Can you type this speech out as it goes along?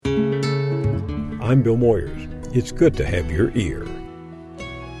I'm Bill Moyers. It's good to have your ear.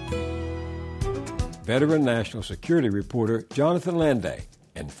 Veteran National Security Reporter Jonathan Landay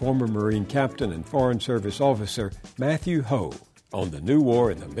and former Marine Captain and Foreign Service Officer Matthew Hoh on the new war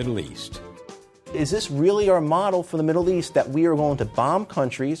in the Middle East. Is this really our model for the Middle East, that we are going to bomb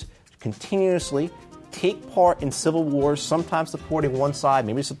countries continuously, take part in civil wars, sometimes supporting one side,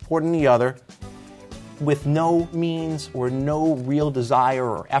 maybe supporting the other, with no means or no real desire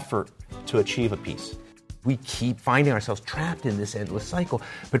or effort to achieve a peace? We keep finding ourselves trapped in this endless cycle,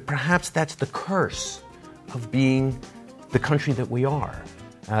 but perhaps that's the curse of being the country that we are,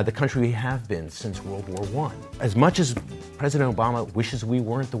 the country we have been since World War I. As much as President Obama wishes we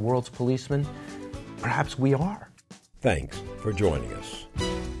weren't the world's policeman, perhaps we are. Thanks for joining us.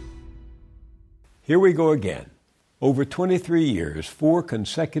 Here we go again. Over 23 years, 4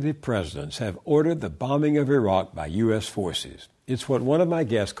 consecutive presidents have ordered the bombing of Iraq by U.S. forces. It's what one of my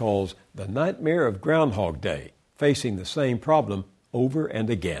guests calls the nightmare of Groundhog Day, facing the same problem over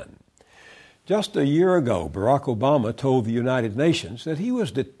and again. Just a year ago, Barack Obama told the United Nations that he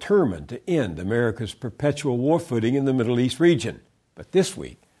was determined to end America's perpetual war footing in the Middle East region. But this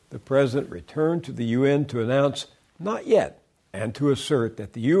week, the president returned to the UN to announce, not yet, and to assert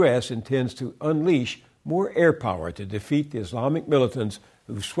that the U.S. intends to unleash more air power to defeat the Islamic militants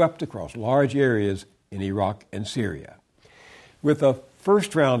who swept across large areas in Iraq and Syria. With a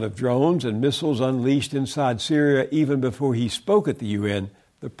first round of drones and missiles unleashed inside Syria even before he spoke at the UN,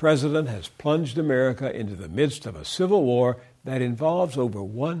 the president has plunged America into the midst of a civil war that involves over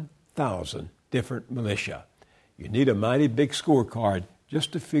 1,000 different militia. You need a mighty big scorecard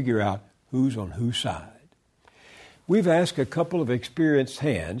just to figure out who's on whose side. We've asked a couple of experienced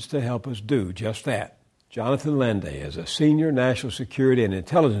hands to help us do just that. Jonathan Landay is a senior national security and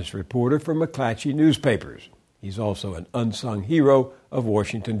intelligence reporter for McClatchy Newspapers. He's also an unsung hero of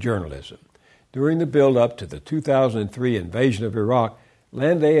Washington journalism. During the build-up to the 2003 invasion of Iraq,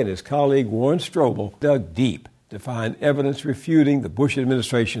 Landay and his colleague Warren Strobel dug deep to find evidence refuting the Bush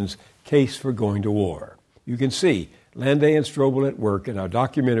administration's case for going to war. You can see Landay and Strobel at work in our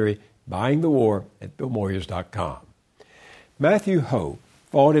documentary, Buying the War, at BillMoyers.com. Matthew Hoh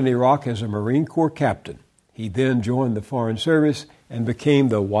fought in Iraq as a Marine Corps captain. He then joined the Foreign Service and became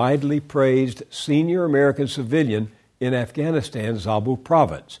the widely praised senior American civilian in Afghanistan's Zabul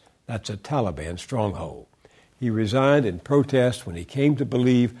province. That's a Taliban stronghold. He resigned in protest when he came to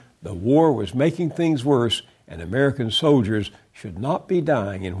believe the war was making things worse and American soldiers should not be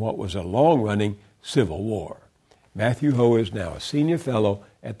dying in what was a long-running civil war. Matthew Hoh is now a senior fellow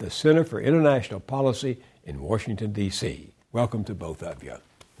at the Center for International Policy in Washington, D.C. Welcome to both of you.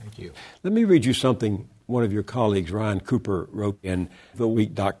 Thank you. Let me read you something one of your colleagues, Ryan Cooper, wrote in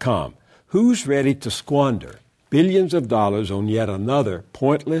TheWeek.com. Who's ready to squander billions of dollars on yet another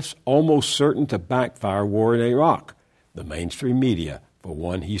pointless, almost certain to backfire war in Iraq? The mainstream media, for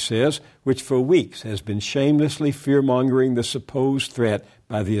one, he says, which for weeks has been shamelessly fear-mongering the supposed threat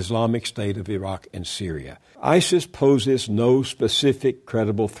by the Islamic State of Iraq and Syria. ISIS poses no specific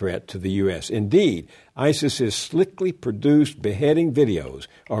credible threat to the U.S. Indeed, ISIS's slickly produced beheading videos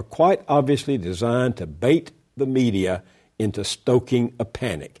are quite obviously designed to bait the media into stoking a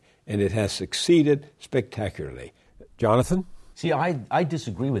panic, and it has succeeded spectacularly. Jonathan? See, I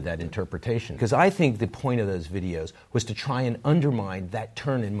disagree with that interpretation, because I think the point of those videos was to try and undermine that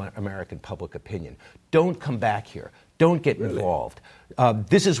turn in American public opinion. Don't come back here. Don't get involved.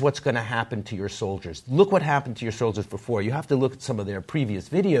 This is what's going to happen to your soldiers. Look what happened to your soldiers before. You have to look at some of their previous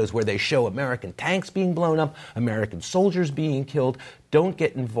videos where they show American tanks being blown up, American soldiers being killed. Don't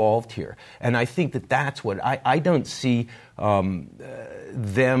get involved here. And I think that that's what I don't see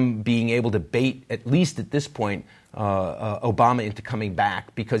them being able to bait, at least at this point, Obama into coming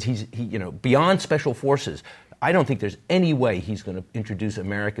back, because he beyond special forces. I don't think there's any way he's going to introduce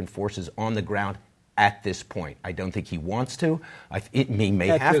American forces on the ground at this point. I don't think he wants to. He may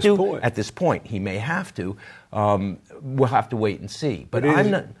have to. At this point, he may have to. We'll have to wait and see. But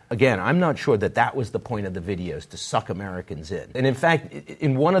I'm not sure that was the point of the videos, to suck Americans in. And in fact,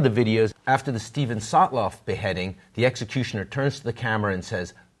 in one of the videos, after the Steven Sotloff beheading, the executioner turns to the camera and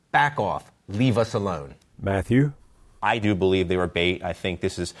says, "Back off, leave us alone." Matthew? I do believe they were bait. I think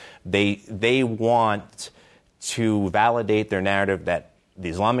this is, they want to validate their narrative that the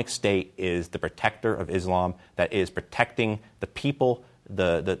Islamic State is the protector of Islam, that is protecting the people,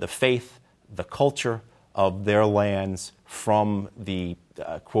 the faith, the culture of their lands from the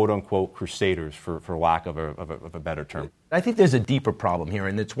quote-unquote crusaders, for lack of a better term. I think there's a deeper problem here,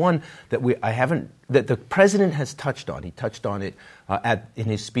 and it's one that that the president has touched on. He touched on it in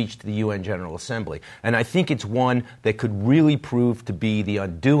his speech to the UN General Assembly, and I think it's one that could really prove to be the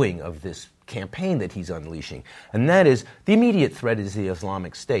undoing of this campaign that he's unleashing. And that is, the immediate threat is the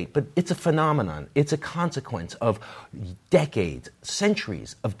Islamic State, but it's a phenomenon. It's a consequence of decades,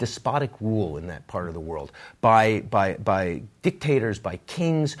 centuries of despotic rule in that part of the world by dictators, by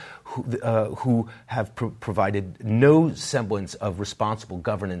kings who have provided no semblance of responsible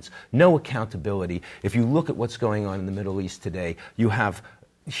governance, no accountability. If you look at what's going on in the Middle East today, you have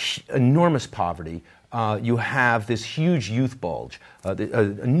enormous poverty. You have this huge youth bulge,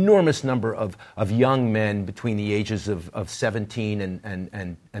 an enormous number of young men between the ages of 17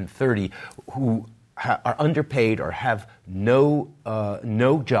 and 30 who are underpaid or have no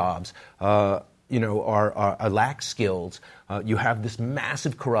jobs, lack skills. You have this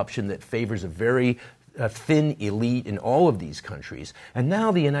massive corruption that favors a very thin elite in all of these countries. And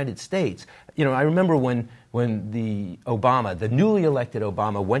now the United States, I remember when the newly elected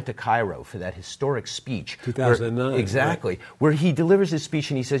Obama went to Cairo for that historic speech. 2009. Exactly. Right. Where he delivers his speech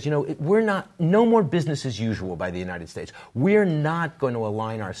and he says, no more business as usual by the United States. We're not going to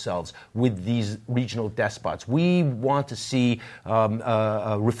align ourselves with these regional despots. We want to see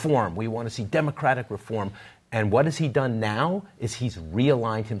reform. We want to see democratic reform. And what has he done now is he's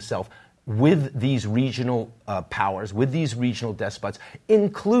realigned himself with these regional powers, with these regional despots,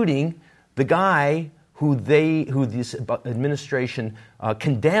 including the guy who this administration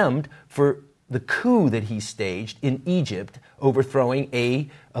condemned for the coup that he staged in Egypt, overthrowing a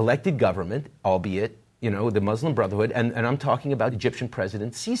elected government, albeit, the Muslim Brotherhood, and I'm talking about Egyptian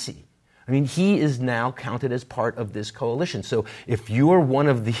President Sisi. I mean, he is now counted as part of this coalition. So if you're one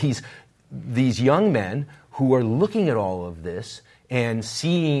of these young men who are looking at all of this and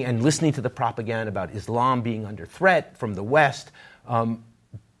seeing and listening to the propaganda about Islam being under threat from the West,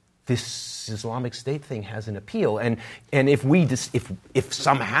 this Islamic State thing has an appeal. And if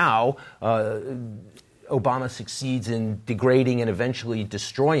somehow Obama succeeds in degrading and eventually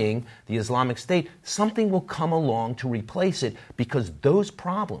destroying the Islamic State, something will come along to replace it, because those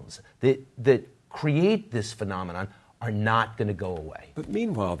problems that create this phenomenon are not going to go away. But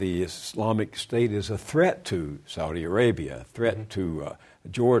meanwhile, the Islamic State is a threat to Saudi Arabia, a threat to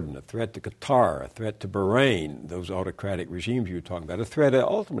Jordan, a threat to Qatar, a threat to Bahrain, those autocratic regimes you were talking about, a threat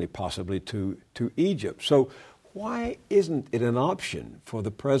ultimately possibly to Egypt. So why isn't it an option for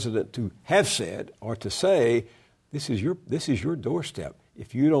the president to have said or to say, this is your doorstep.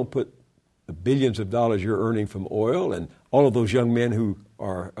 If you don't put the billions of dollars you're earning from oil and all of those young men who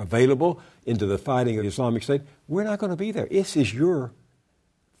are available into the fighting of the Islamic State, we're not going to be there. This is your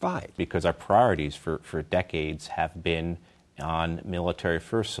fight. Because our priorities for decades have been on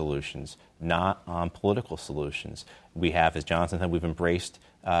military-first solutions, not on political solutions. We have, as Jonathan said, we've embraced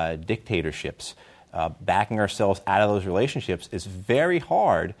dictatorships. Backing ourselves out of those relationships is very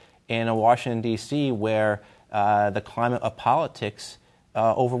hard in a Washington, D.C., where the climate of politics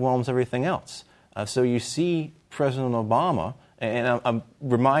overwhelms everything else. So you see President Obama, and I'm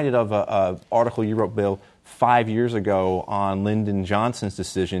reminded of an article you wrote, Bill, 5 years ago on Lyndon Johnson's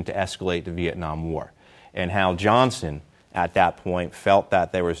decision to escalate the Vietnam War, and how Johnson, at that point, felt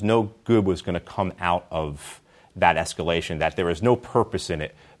that there was no good was going to come out of that escalation, that there was no purpose in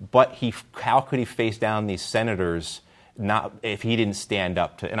it. But how could he face down these senators if he didn't stand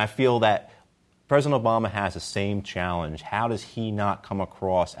up to? And I feel that President Obama has the same challenge. How does he not come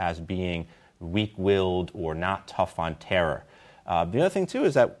across as being weak-willed or not tough on terror? The other thing, too,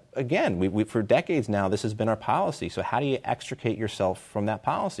 is that, again, we for decades now, this has been our policy. So how do you extricate yourself from that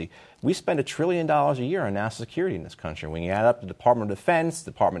policy? We spend $1 trillion a year on national security in this country. When you add up the Department of Defense,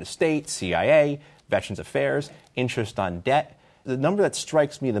 Department of State, CIA, Veterans Affairs, interest on debt, the number that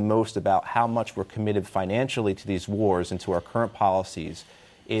strikes me the most about how much we're committed financially to these wars and to our current policies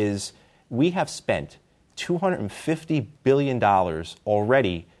is we have spent $250 billion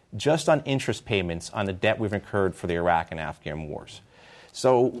already just on interest payments on the debt we've incurred for the Iraq and Afghan wars.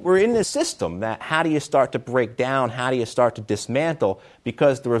 So we're in this system that how do you start to break down, how do you start to dismantle,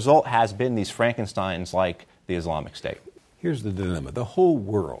 because the result has been these Frankensteins like the Islamic State. Here's the dilemma. The whole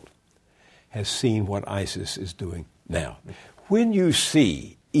world has seen what ISIS is doing now. When you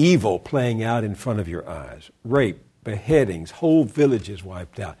see evil playing out in front of your eyes, rape, beheadings, whole villages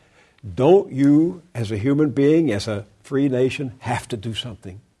wiped out, don't you, as a human being, as a free nation, have to do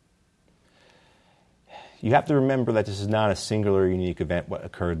something? You have to remember that this is not a singular, unique event what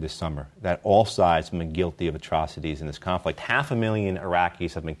occurred this summer, that all sides have been guilty of atrocities in this conflict. 500,000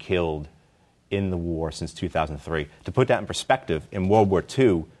 Iraqis have been killed in the war since 2003. To put that in perspective, in World War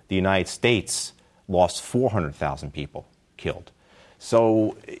II, the United States lost 400,000 people killed.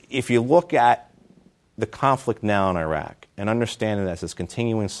 So if you look at the conflict now in Iraq and understanding that this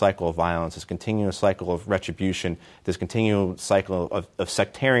continuing cycle of violence, this continuing cycle of retribution, this continuing cycle of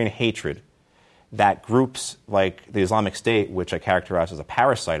sectarian hatred that groups like the Islamic State, which I characterize as a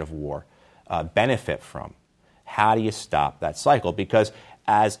parasite of war, benefit from. How do you stop that cycle? Because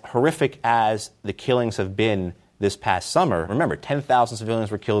as horrific as the killings have been this past summer, remember, 10,000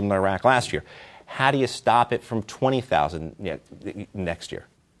 civilians were killed in Iraq last year. How do you stop it from 20,000 next year?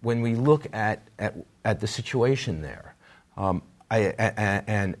 When we look at the situation there, and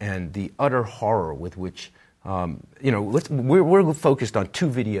the utter horror with which, we're focused on 2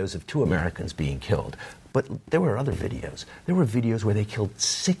 videos of 2 Americans being killed, but there were other videos. There were videos where they killed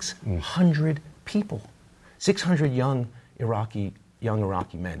 600 people, 600 young Iraqi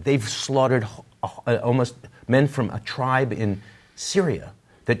men. They've slaughtered almost men from a tribe in Syria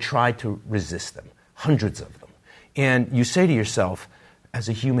that tried to resist them, hundreds of them. And you say to yourself, as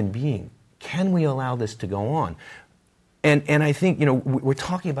a human being, can we allow this to go on? And I think, we're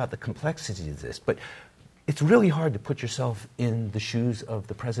talking about the complexity of this, but it's really hard to put yourself in the shoes of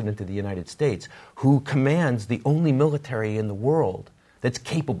the President of the United States, who commands the only military in the world that's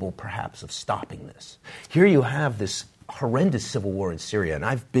capable, perhaps, of stopping this. Here you have this horrendous civil war in Syria, and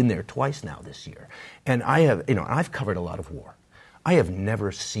I've been there twice now this year. And I've covered a lot of war. I have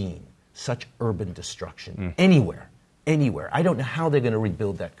never seen such urban destruction anywhere. I don't know how they're going to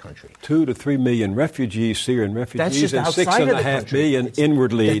rebuild that country. 2 to 3 million refugees, Syrian refugees, and outside 6.5 million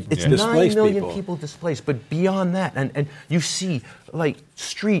inwardly displaced 9 million people displaced. But beyond that, and you see like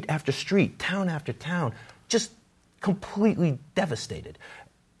street after street, town after town, just completely devastated.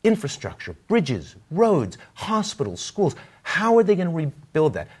 Infrastructure, bridges, roads, hospitals, schools. How are they going to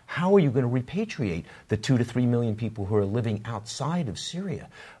rebuild that? How are you going to repatriate the 2 to 3 million people who are living outside of Syria?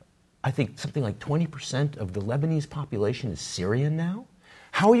 I think something like 20% of the Lebanese population is Syrian now.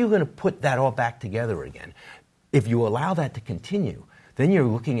 How are you going to put that all back together again? If you allow that to continue, then you're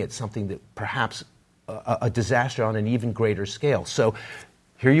looking at something that perhaps a disaster on an even greater scale. So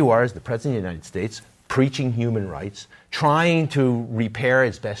here you are as the President of the United States, preaching human rights, trying to repair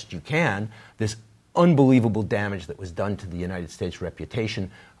as best you can this unbelievable damage that was done to the United States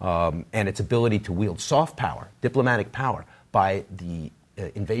reputation and its ability to wield soft power, diplomatic power, by the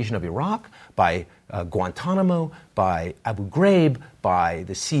invasion of Iraq, by Guantanamo, by Abu Ghraib, by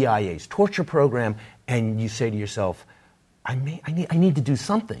the CIA's torture program, and you say to yourself, I need to do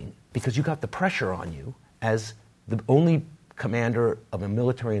something because you got the pressure on you as the only commander of a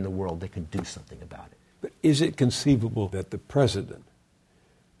military in the world that can do something about it. But is it conceivable that the president,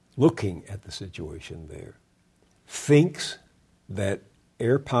 looking at the situation there, thinks that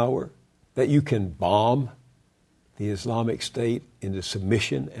air power, that you can bomb the Islamic State into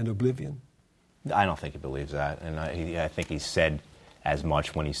submission and oblivion? I don't think he believes that. And I think he said as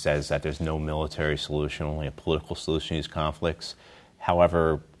much when he says that there's no military solution, only a political solution to these conflicts.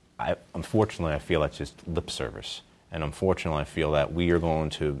 However, unfortunately, I feel that's just lip service. And unfortunately, I feel that we are going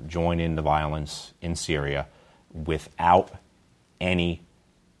to join in the violence in Syria without any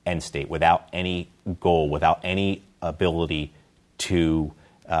end state, without any goal, without any ability to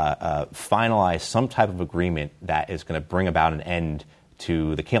finalize some type of agreement that is going to bring about an end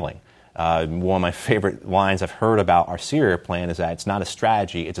to the killing. One of my favorite lines I've heard about our Syria plan is that it's not a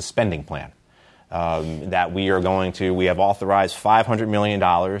strategy, it's a spending plan. That we have authorized $500 million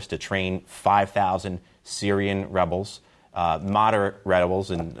to train 5,000 Syrian rebels, moderate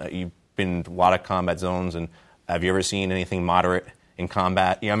rebels, and you've been in a lot of combat zones, and have you ever seen anything moderate in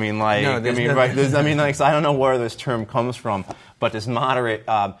combat? I don't know where this term comes from, but this moderate,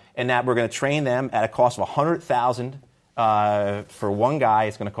 and that we're going to train them at a cost of $100,000 for one guy.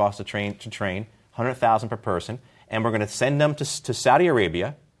 It's going to cost to train $100,000 per person, and we're going to send them to Saudi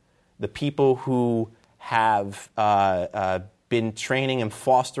Arabia, the people who have been training and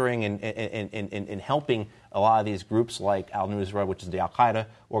fostering and helping a lot of these groups like Al-Nusra, which is the Al-Qaeda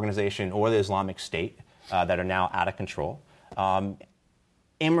organization, or the Islamic State that are now out of control,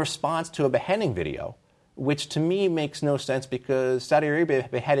 in response to a beheading video, which to me makes no sense because Saudi Arabia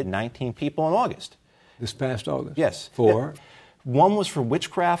beheaded 19 people in August. This past August? Yes. For? One was for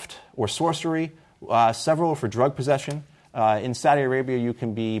witchcraft or sorcery, several for drug possession. In Saudi Arabia, you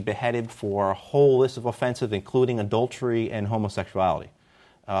can be beheaded for a whole list of offenses, including adultery and homosexuality.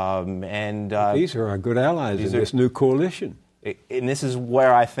 These are our good allies in this new coalition. And this is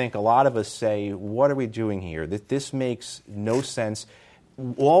where I think a lot of us say, what are we doing here? This makes no sense.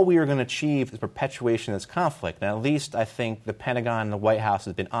 All we are going to achieve is perpetuation of this conflict. Now, at least I think the Pentagon and the White House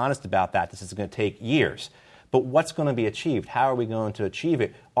has been honest about that. This is going to take years. But what's going to be achieved? How are we going to achieve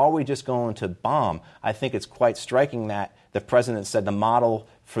it? Are we just going to bomb? I think it's quite striking that the president said the model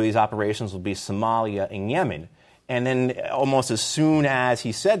for these operations will be Somalia and Yemen. And then almost as soon as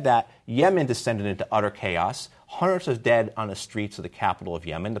he said that, Yemen descended into utter chaos. hundreds of dead on the streets of the capital of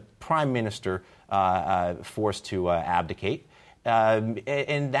Yemen, the prime minister forced to abdicate.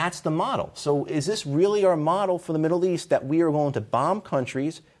 And that's the model. So is this really our model for the Middle East, that we are going to bomb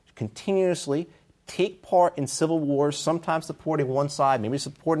countries continuously, take part in civil wars, sometimes supporting one side, maybe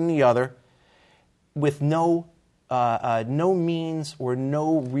supporting the other, with no means or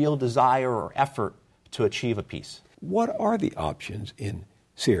no real desire or effort to achieve a peace? What are the options in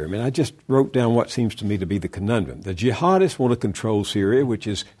Syria? I mean, I just wrote down what seems to me to be the conundrum. The jihadists want to control Syria, which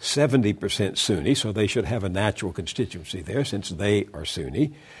is 70% Sunni, so they should have a natural constituency there since they are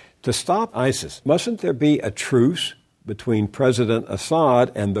Sunni. To stop ISIS, mustn't there be a truce between President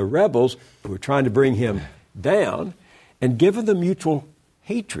Assad and the rebels who are trying to bring him down? And given the mutual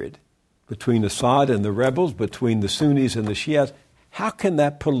hatred between Assad and the rebels, between the Sunnis and the Shias, how can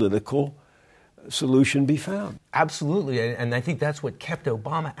that political solution be found? Absolutely, and I think that's what kept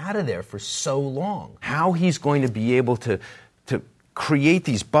Obama out of there for so long. How he's going to be able to create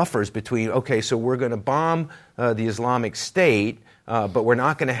these buffers between, okay, so we're going to bomb the Islamic State, but we're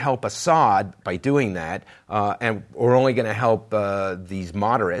not going to help Assad by doing that, and we're only going to help these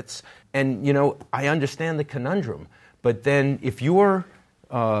moderates. And, I understand the conundrum, but then if you're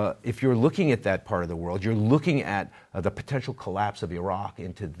looking at that part of the world, you're looking at the potential collapse of Iraq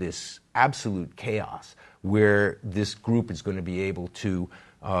into this absolute chaos where this group is going to be able to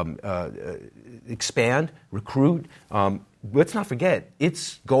expand, recruit. Let's not forget,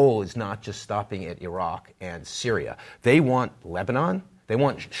 its goal is not just stopping at Iraq and Syria. They want Lebanon. They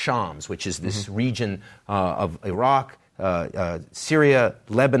want Shams, which is this region of Iraq, Syria,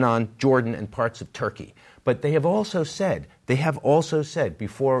 Lebanon, Jordan, and parts of Turkey. But they have also said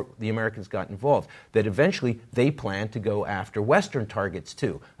before the Americans got involved that eventually they plan to go after Western targets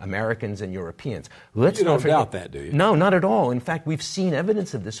too, Americans and Europeans. You don't doubt that, do you? No, not at all. In fact, we've seen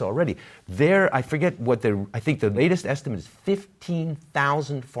evidence of this already. I think the latest estimate is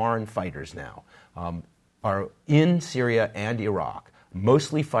 15,000 foreign fighters now are in Syria and Iraq,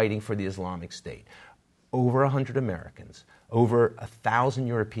 mostly fighting for the Islamic State. Over 100 Americans, over 1,000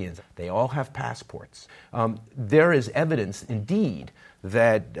 Europeans. They all have passports. There is evidence, indeed,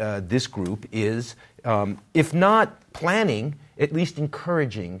 that this group is, if not planning, at least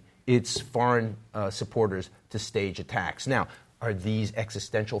encouraging its foreign supporters to stage attacks. Now, are these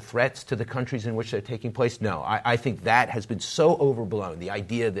existential threats to the countries in which they're taking place? No. I think that has been so overblown, the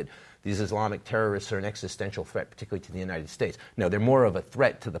idea that these Islamic terrorists are an existential threat, particularly to the United States. No, they're more of a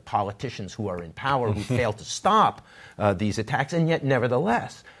threat to the politicians who are in power, who fail to stop these attacks, and yet,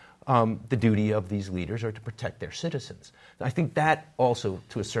 nevertheless, the duty of these leaders are to protect their citizens. I think that also,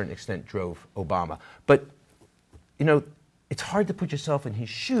 to a certain extent, drove Obama. But, it's hard to put yourself in his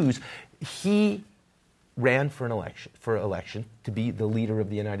shoes. He ran for election to be the leader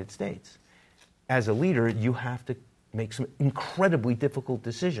of the United States. As a leader, you have to make some incredibly difficult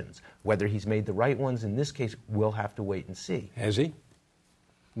decisions. Whether he's made the right ones in this case, we'll have to wait and see. Has he?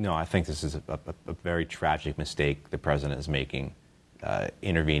 No, I think this is a very tragic mistake the president is making,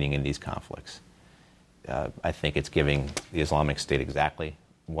 intervening in these conflicts. I think it's giving the Islamic State exactly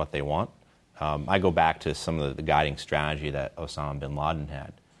what they want. I go back to some of the guiding strategy that Osama bin Laden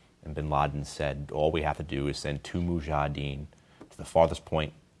had. And bin Laden said, all we have to do is send 2 mujahideen to the farthest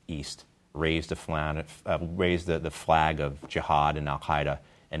point east, raise the flag of jihad and al-Qaeda,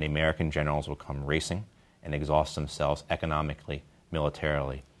 and the American generals will come racing and exhaust themselves economically,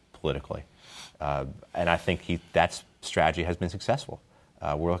 militarily, politically. And I think that strategy has been successful.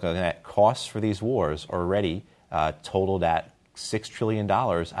 We're looking at costs for these wars already totaled at $6 trillion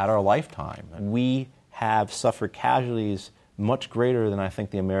at our lifetime. We have suffered casualties much greater than I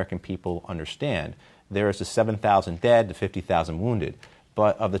think the American people understand. There is the 7,000 dead, the 50,000 wounded.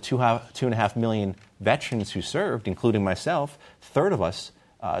 But of the 2.5 million veterans who served, including myself, a third of us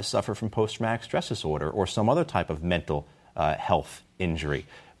suffer from post-traumatic stress disorder or some other type of mental health injury.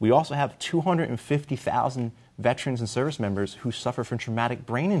 We also have 250,000 veterans and service members who suffer from traumatic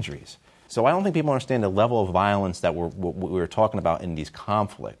brain injuries. So I don't think people understand the level of violence that we're talking about in these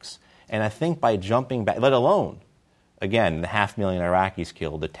conflicts. And I think by jumping back, let alone, again, the 500,000 Iraqis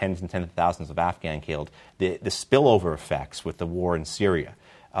killed, the tens of thousands of Afghans killed, the spillover effects with the war in Syria.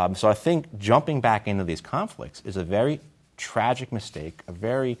 So I think jumping back into these conflicts is a very tragic mistake, a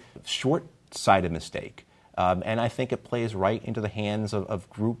very short-sighted mistake. And I think it plays right into the hands of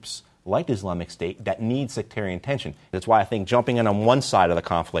groups like the Islamic State that need sectarian tension. That's why I think jumping in on one side of the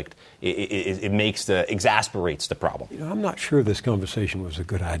conflict, it exasperates the problem. I'm not sure this conversation was a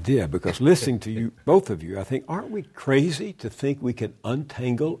good idea because listening to you, both of you, I think, aren't we crazy to think we can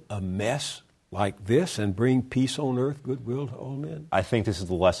untangle a mess like this and bring peace on earth, goodwill to all men? I think this is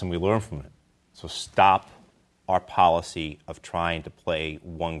the lesson we learn from it. So stop our policy of trying to play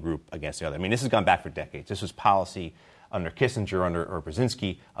one group against the other. I mean, this has gone back for decades. This was policy under Kissinger, under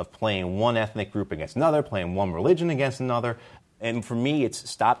Brzezinski, of playing one ethnic group against another, playing one religion against another. And for me, it's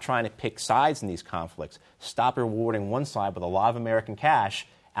stop trying to pick sides in these conflicts. Stop rewarding one side with a lot of American cash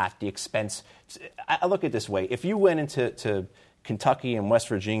at the expense. I look at it this way. If you went into Kentucky and West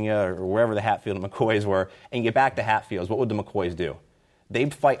Virginia or wherever the Hatfield and McCoys were and get back to Hatfields, what would the McCoys do?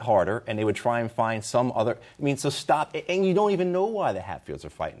 They'd fight harder, and they would try and find some other. I mean, so stop. And you don't even know why the Hatfields are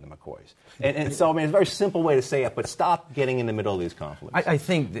fighting the McCoys. And so, I mean, it's a very simple way to say it, but stop getting in the middle of these conflicts. I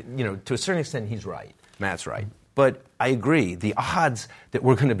think that, to a certain extent, he's right. Matt's right. But I agree. The odds that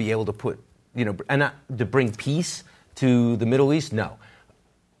we're going to be able to put, and not to bring peace to the Middle East, no.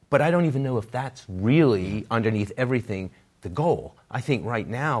 But I don't even know if that's really, underneath everything, the goal. I think right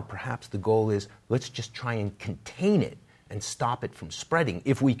now, perhaps the goal is let's just try and contain it and stop it from spreading.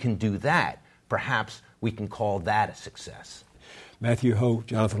 If we can do that, perhaps we can call that a success. Matthew Hoh,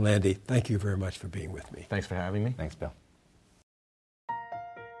 Jonathan Landy, thank you very much for being with me. Thanks for having me. Thanks, Bill.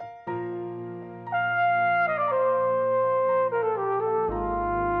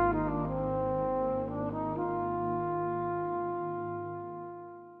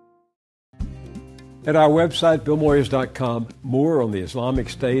 At our website, BillMoyers.com, more on the Islamic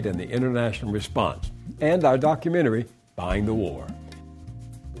State and the international response, and our documentary, Buying the War.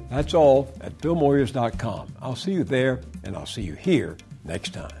 That's all at BillMoyers.com. I'll see you there, and I'll see you here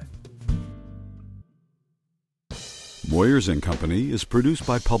next time. Moyers & Company is produced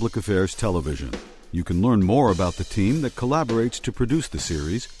by Public Affairs Television. You can learn more about the team that collaborates to produce the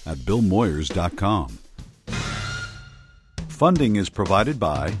series at BillMoyers.com. Funding is provided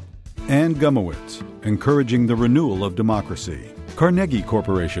by Ann Gumowitz, encouraging the renewal of democracy. Carnegie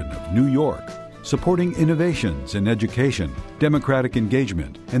Corporation of New York, supporting innovations in education, democratic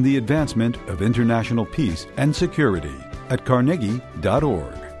engagement, and the advancement of international peace and security at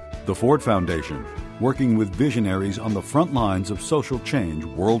carnegie.org. The Ford Foundation, working with visionaries on the front lines of social change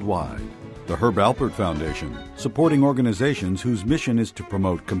worldwide. The Herb Alpert Foundation, supporting organizations whose mission is to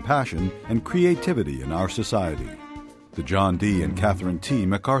promote compassion and creativity in our society. The John D. and Catherine T.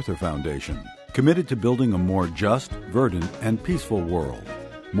 MacArthur Foundation, committed to building a more just, verdant, and peaceful world.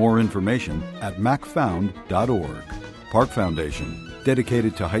 More information at macfound.org. Park Foundation,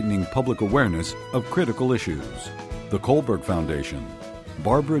 dedicated to heightening public awareness of critical issues. The Kohlberg Foundation,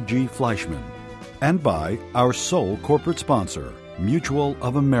 Barbara G. Fleischman. And by our sole corporate sponsor, Mutual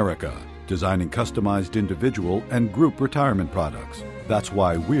of America, designing customized individual and group retirement products. That's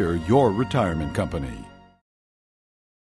why we're your retirement company.